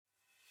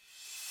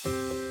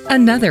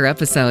Another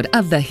episode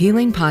of the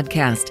Healing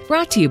Podcast,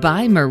 brought to you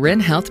by Marin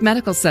Health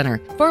Medical Center,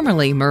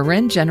 formerly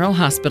Marin General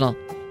Hospital.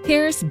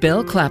 Here's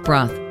Bill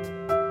Klaproth.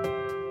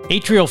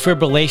 Atrial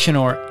fibrillation,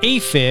 or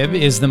AFib,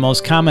 is the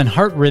most common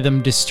heart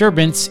rhythm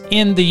disturbance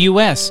in the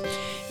U.S.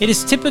 It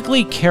is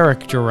typically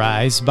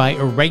characterized by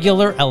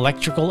irregular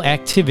electrical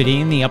activity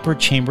in the upper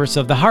chambers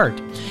of the heart.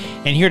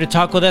 And here to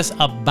talk with us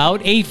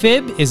about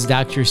AFib is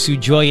Dr.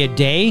 Sujoya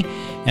Day,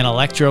 an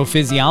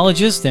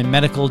electrophysiologist and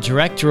medical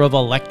director of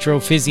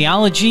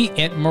electrophysiology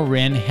at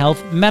Marin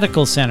Health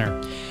Medical Center.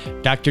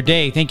 Dr.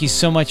 Day, thank you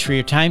so much for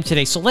your time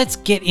today. So let's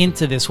get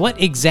into this. What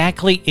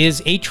exactly is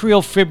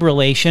atrial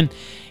fibrillation,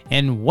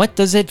 and what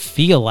does it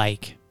feel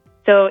like?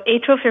 So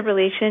atrial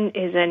fibrillation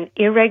is an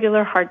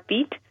irregular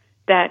heartbeat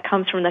that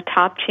comes from the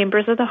top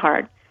chambers of the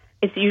heart.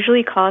 It's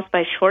usually caused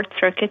by short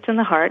circuits in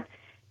the heart,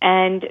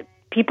 and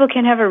people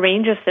can have a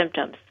range of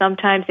symptoms.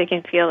 Sometimes they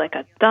can feel like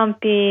a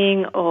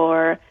thumping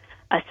or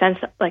a sense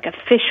like a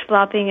fish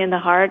flopping in the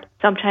heart.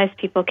 Sometimes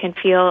people can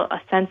feel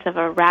a sense of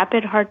a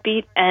rapid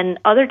heartbeat, and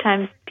other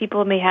times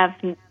people may have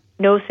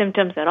no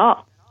symptoms at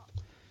all.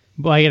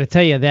 Well, I got to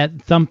tell you,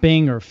 that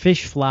thumping or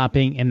fish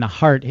flopping in the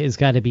heart has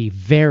got to be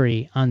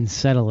very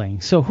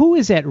unsettling. So who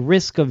is at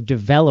risk of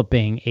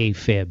developing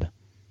AFib?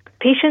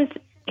 Patients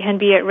can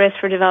be at risk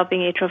for developing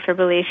atrial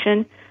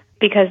fibrillation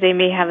because they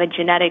may have a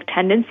genetic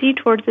tendency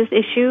towards this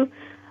issue.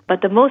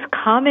 But the most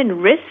common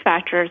risk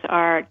factors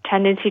are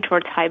tendency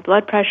towards high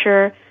blood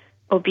pressure,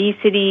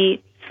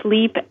 obesity,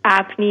 sleep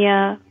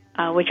apnea,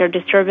 which are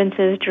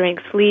disturbances during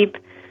sleep,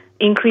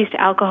 increased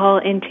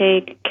alcohol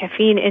intake,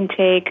 caffeine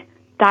intake,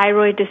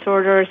 thyroid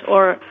disorders,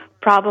 or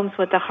problems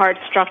with the heart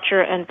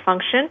structure and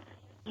function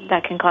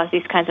that can cause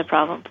these kinds of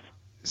problems.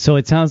 So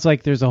it sounds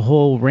like there's a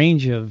whole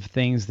range of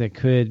things that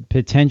could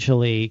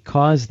potentially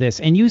cause this.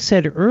 And you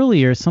said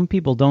earlier some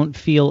people don't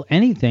feel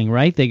anything,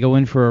 right? They go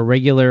in for a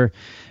regular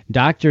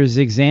doctor's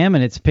exam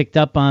and it's picked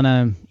up on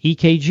a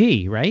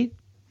EKG, right?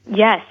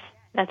 Yes,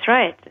 that's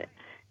right.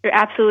 You're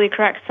absolutely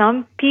correct.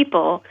 Some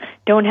people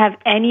don't have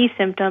any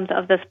symptoms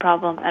of this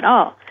problem at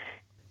all.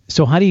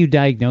 So how do you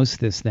diagnose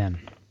this then?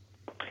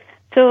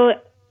 So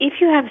if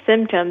you have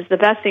symptoms, the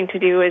best thing to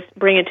do is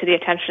bring it to the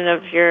attention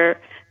of your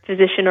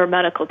physician or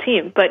medical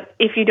team. But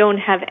if you don't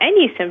have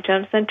any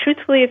symptoms, then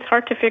truthfully it's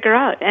hard to figure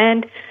out.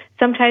 And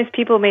sometimes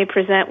people may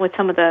present with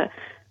some of the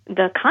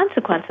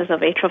consequences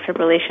of atrial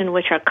fibrillation,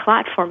 which are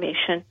clot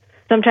formation.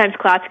 Sometimes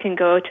clots can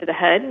go to the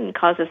head and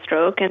cause a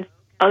stroke, and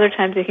other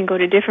times they can go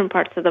to different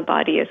parts of the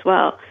body as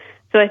well.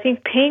 So I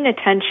think paying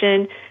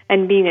attention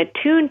and being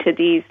attuned to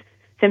these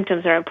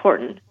symptoms are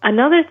important.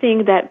 Another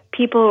thing that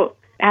people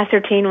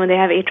ascertain when they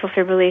have atrial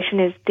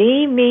fibrillation is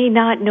they may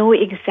not know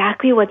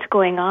exactly what's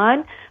going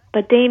on,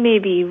 but they may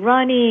be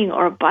running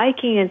or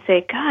biking and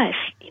say, gosh,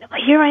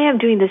 here I am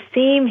doing the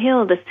same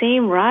hill, the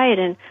same ride,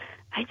 and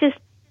I just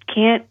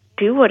can't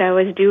do what I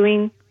was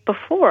doing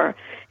before.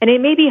 And it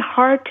may be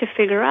hard to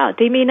figure out.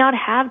 They may not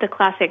have the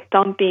classic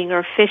thumping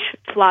or fish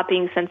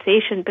flopping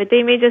sensation, but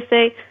they may just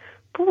say,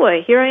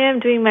 boy, here I am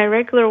doing my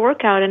regular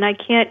workout and I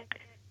can't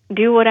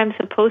do what I'm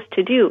supposed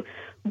to do.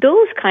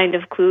 Those kind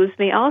of clues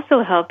may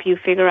also help you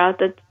figure out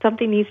that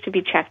something needs to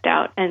be checked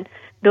out. And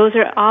those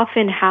are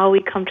often how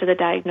we come to the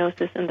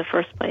diagnosis in the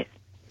first place.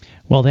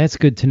 Well, that's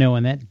good to know,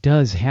 and that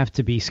does have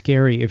to be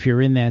scary if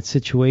you're in that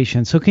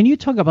situation. So can you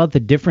talk about the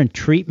different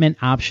treatment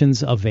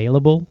options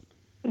available?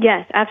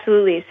 Yes,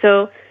 absolutely.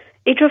 So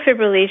atrial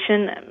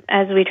fibrillation,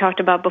 as we talked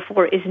about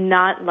before, is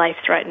not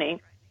life-threatening.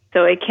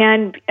 So it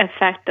can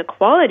affect the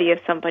quality of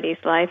somebody's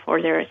life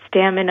or their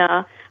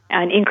stamina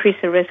and increase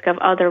the risk of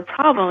other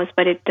problems,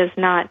 but it does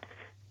not.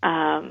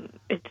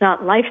 It's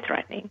not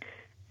life-threatening.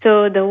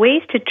 So the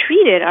ways to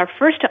treat it are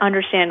first to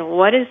understand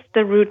what is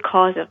the root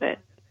cause of it.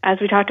 As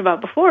we talked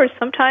about before,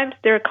 sometimes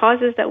there are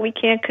causes that we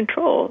can't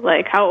control,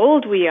 like how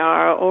old we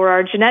are or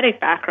our genetic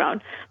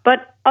background.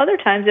 But other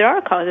times there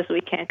are causes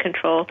we can't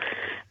control,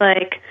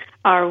 like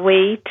our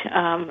weight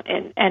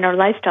and our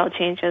lifestyle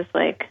changes,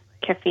 like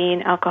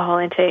caffeine, alcohol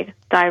intake,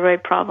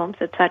 thyroid problems,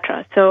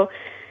 etc. So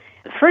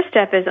the first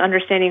step is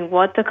understanding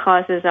what the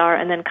causes are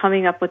and then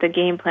coming up with a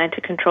game plan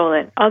to control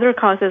it. Other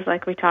causes,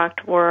 like we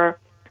talked, were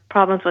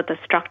problems with the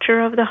structure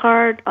of the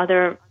heart.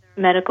 Other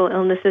medical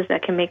illnesses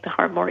that can make the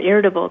heart more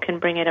irritable can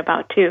bring it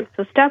about too.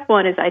 So step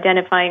one is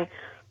identifying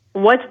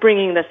what's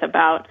bringing this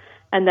about.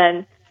 And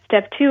then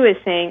step two is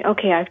saying,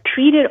 okay, I've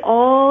treated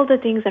all the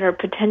things that are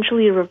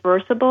potentially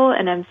reversible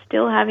and I'm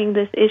still having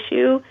this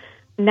issue.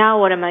 Now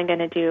what am I going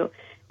to do?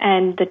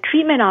 And the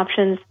treatment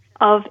options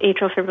of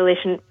atrial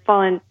fibrillation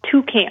fall in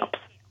two camps.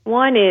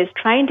 One is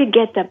trying to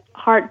get the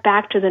heart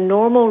back to the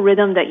normal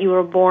rhythm that you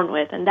were born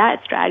with, and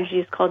that strategy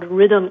is called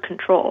rhythm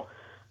control.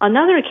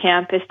 Another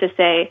camp is to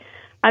say,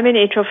 I'm in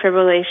atrial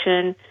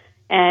fibrillation,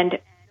 and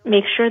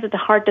make sure that the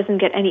heart doesn't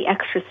get any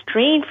extra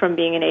strain from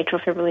being in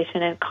atrial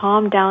fibrillation and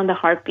calm down the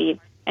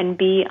heartbeat and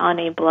be on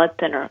a blood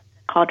thinner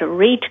called a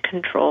rate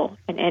control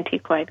in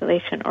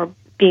anticoagulation or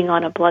being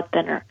on a blood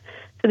thinner.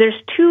 So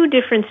there's two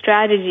different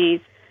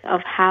strategies of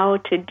how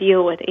to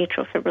deal with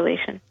atrial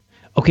fibrillation.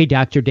 Okay,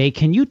 Dr. Day,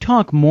 can you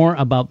talk more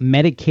about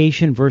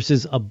medication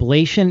versus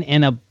ablation?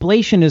 And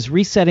ablation is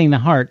resetting the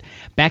heart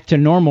back to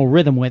normal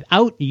rhythm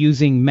without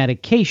using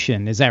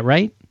medication. Is that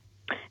right?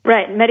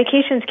 Right.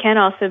 Medications can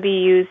also be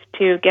used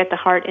to get the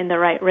heart in the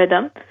right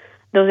rhythm.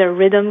 Those are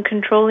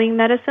rhythm-controlling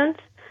medicines.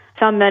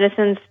 Some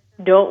medicines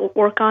don't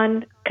work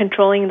on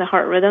controlling the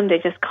heart rhythm. They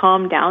just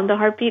calm down the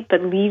heartbeat,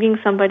 but leaving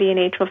somebody in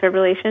atrial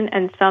fibrillation.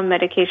 And some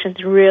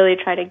medications really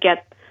try to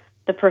get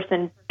the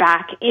person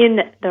back in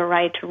the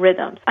right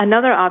rhythms.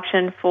 Another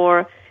option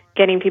for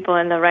getting people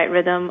in the right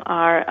rhythm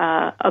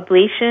are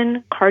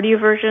ablation,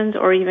 cardioversions,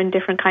 or even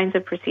different kinds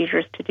of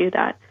procedures to do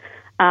that.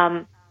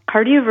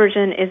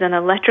 Cardioversion is an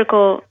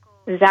electrical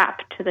zap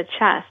to the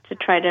chest to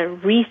try to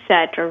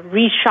reset or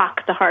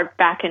reshock the heart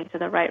back into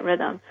the right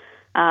rhythm.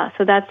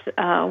 So that's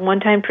a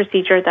one-time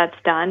procedure that's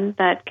done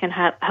that can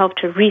help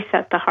to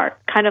reset the heart,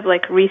 kind of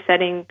like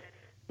resetting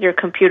your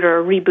computer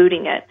or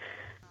rebooting it.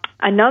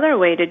 Another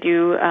way to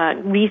do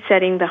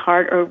resetting the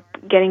heart or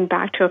getting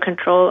back to a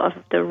control of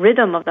the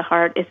rhythm of the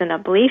heart is an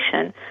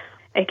ablation.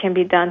 It can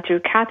be done through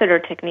catheter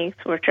techniques,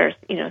 which are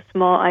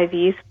small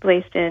IVs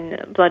placed in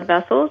blood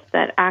vessels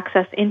that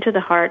access into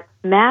the heart,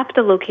 map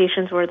the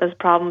locations where those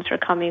problems are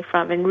coming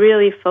from, and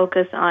really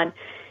focus on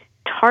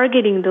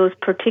targeting those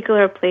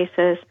particular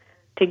places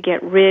to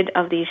get rid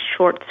of these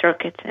short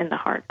circuits in the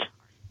heart.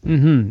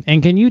 Mm-hmm.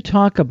 And can you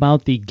talk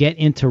about the Get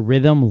Into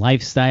Rhythm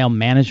lifestyle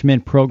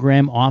management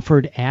program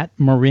offered at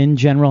Marin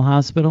General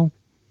Hospital?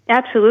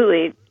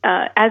 Absolutely.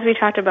 As we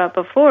talked about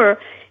before,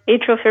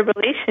 atrial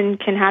fibrillation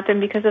can happen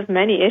because of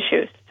many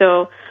issues.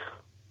 So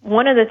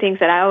one of the things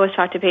that I always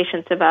talk to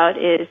patients about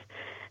is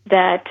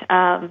that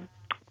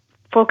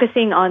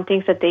focusing on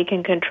things that they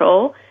can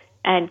control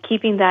and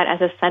keeping that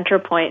as a center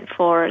point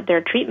for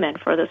their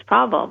treatment for this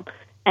problem.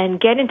 And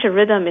Get Into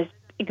Rhythm is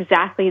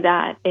exactly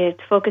that. It's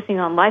focusing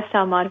on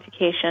lifestyle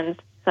modifications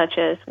such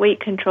as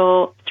weight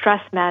control,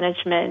 stress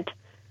management,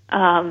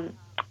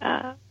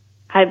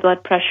 high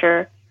blood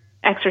pressure,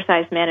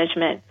 exercise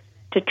management,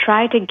 to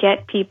try to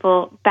get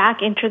people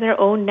back into their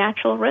own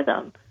natural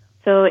rhythm.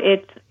 So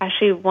it's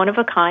actually one of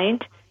a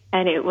kind,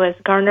 and it was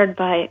garnered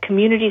by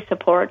community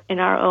support in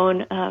our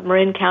own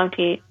Marin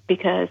County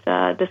because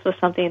this was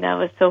something that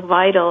was so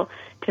vital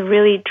to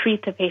really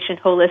treat the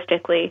patient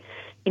holistically,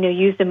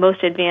 use the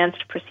most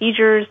advanced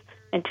procedures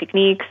and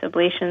techniques,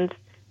 ablations,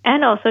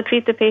 and also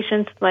treat the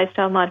patient's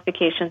lifestyle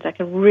modifications that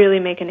can really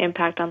make an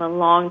impact on the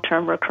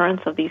long-term recurrence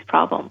of these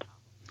problems.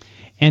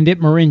 And at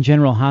Marin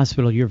General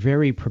Hospital, you're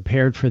very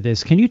prepared for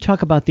this. Can you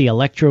talk about the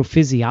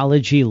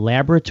electrophysiology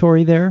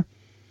laboratory there?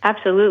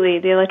 Absolutely.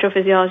 The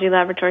electrophysiology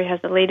laboratory has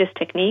the latest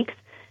techniques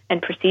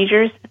and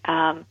procedures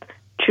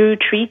to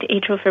treat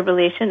atrial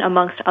fibrillation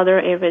amongst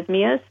other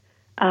arrhythmias.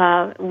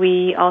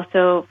 We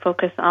also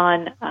focus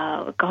on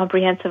a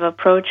comprehensive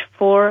approach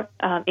for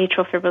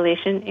atrial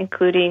fibrillation,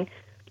 including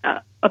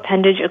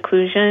appendage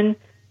occlusion,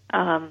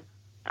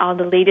 all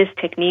the latest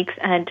techniques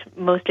and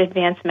most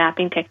advanced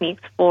mapping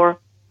techniques for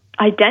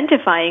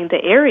identifying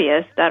the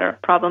areas that are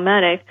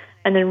problematic,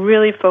 and then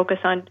really focus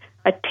on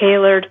a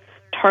tailored,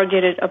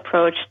 targeted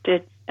approach to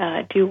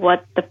do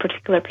what the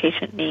particular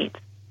patient needs.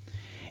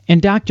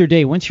 And Dr.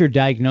 Day, once you're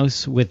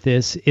diagnosed with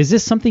this, is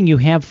this something you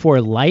have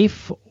for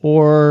life,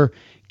 or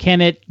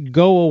can it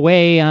go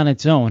away on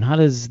its own? How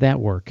does that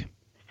work?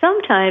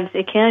 Sometimes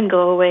it can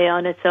go away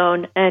on its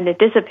own and it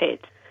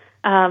dissipates,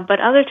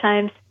 but other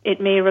times it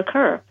may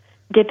recur.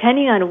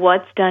 Depending on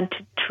what's done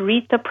to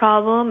treat the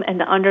problem and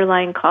the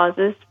underlying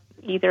causes,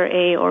 either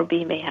A or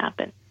B may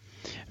happen.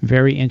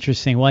 Very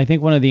interesting. Well, I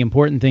think one of the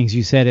important things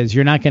you said is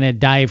you're not going to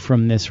die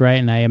from this, right?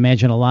 And I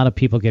imagine a lot of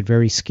people get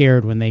very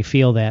scared when they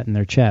feel that in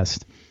their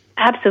chest.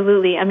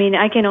 Absolutely. I mean,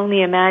 I can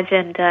only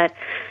imagine that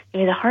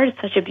the heart is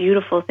such a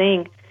beautiful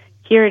thing.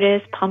 Here it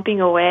is pumping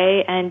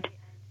away, and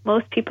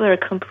most people are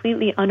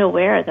completely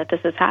unaware that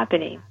this is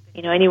happening,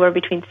 anywhere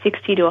between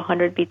 60 to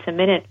 100 beats a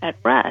minute at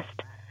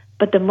rest.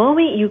 But the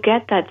moment you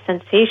get that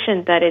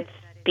sensation that it's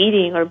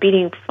beating or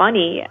beating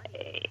funny,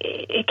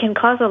 it can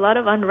cause a lot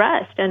of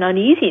unrest and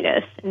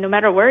uneasiness, no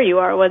matter where you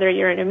are, whether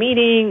you're in a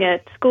meeting,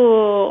 at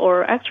school,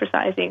 or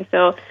exercising.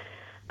 So,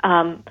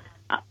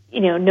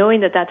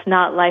 knowing that that's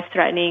not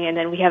life-threatening, and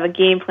then we have a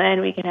game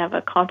plan, we can have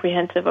a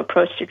comprehensive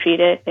approach to treat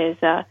it, is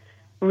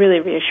really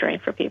reassuring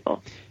for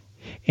people.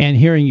 And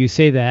hearing you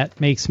say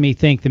that makes me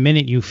think the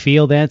minute you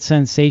feel that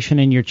sensation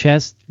in your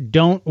chest,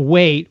 don't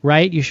wait,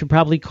 right? You should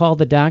probably call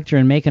the doctor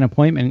and make an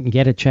appointment and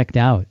get it checked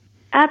out.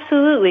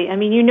 Absolutely. I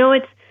mean,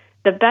 it's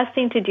the best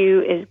thing to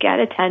do is get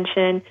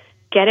attention,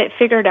 get it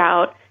figured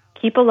out,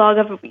 keep a log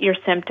of your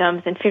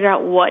symptoms and figure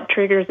out what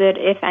triggers it,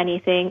 if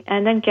anything,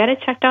 and then get it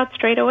checked out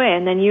straight away.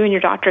 And then you and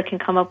your doctor can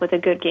come up with a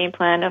good game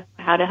plan of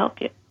how to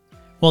help you.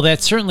 Well,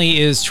 that certainly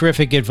is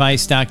terrific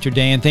advice, Dr.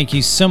 Day, and thank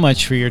you so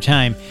much for your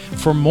time.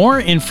 For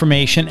more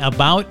information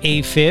about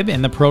AFib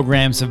and the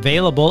programs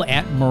available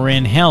at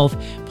Marin Health,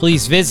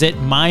 please visit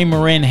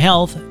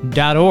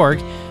mymarinhealth.org.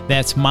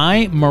 That's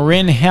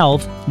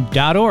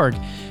mymarinhealth.org.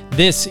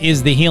 This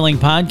is the Healing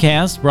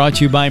Podcast, brought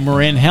to you by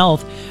Marin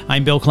Health.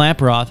 I'm Bill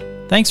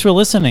Klaproth. Thanks for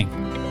listening.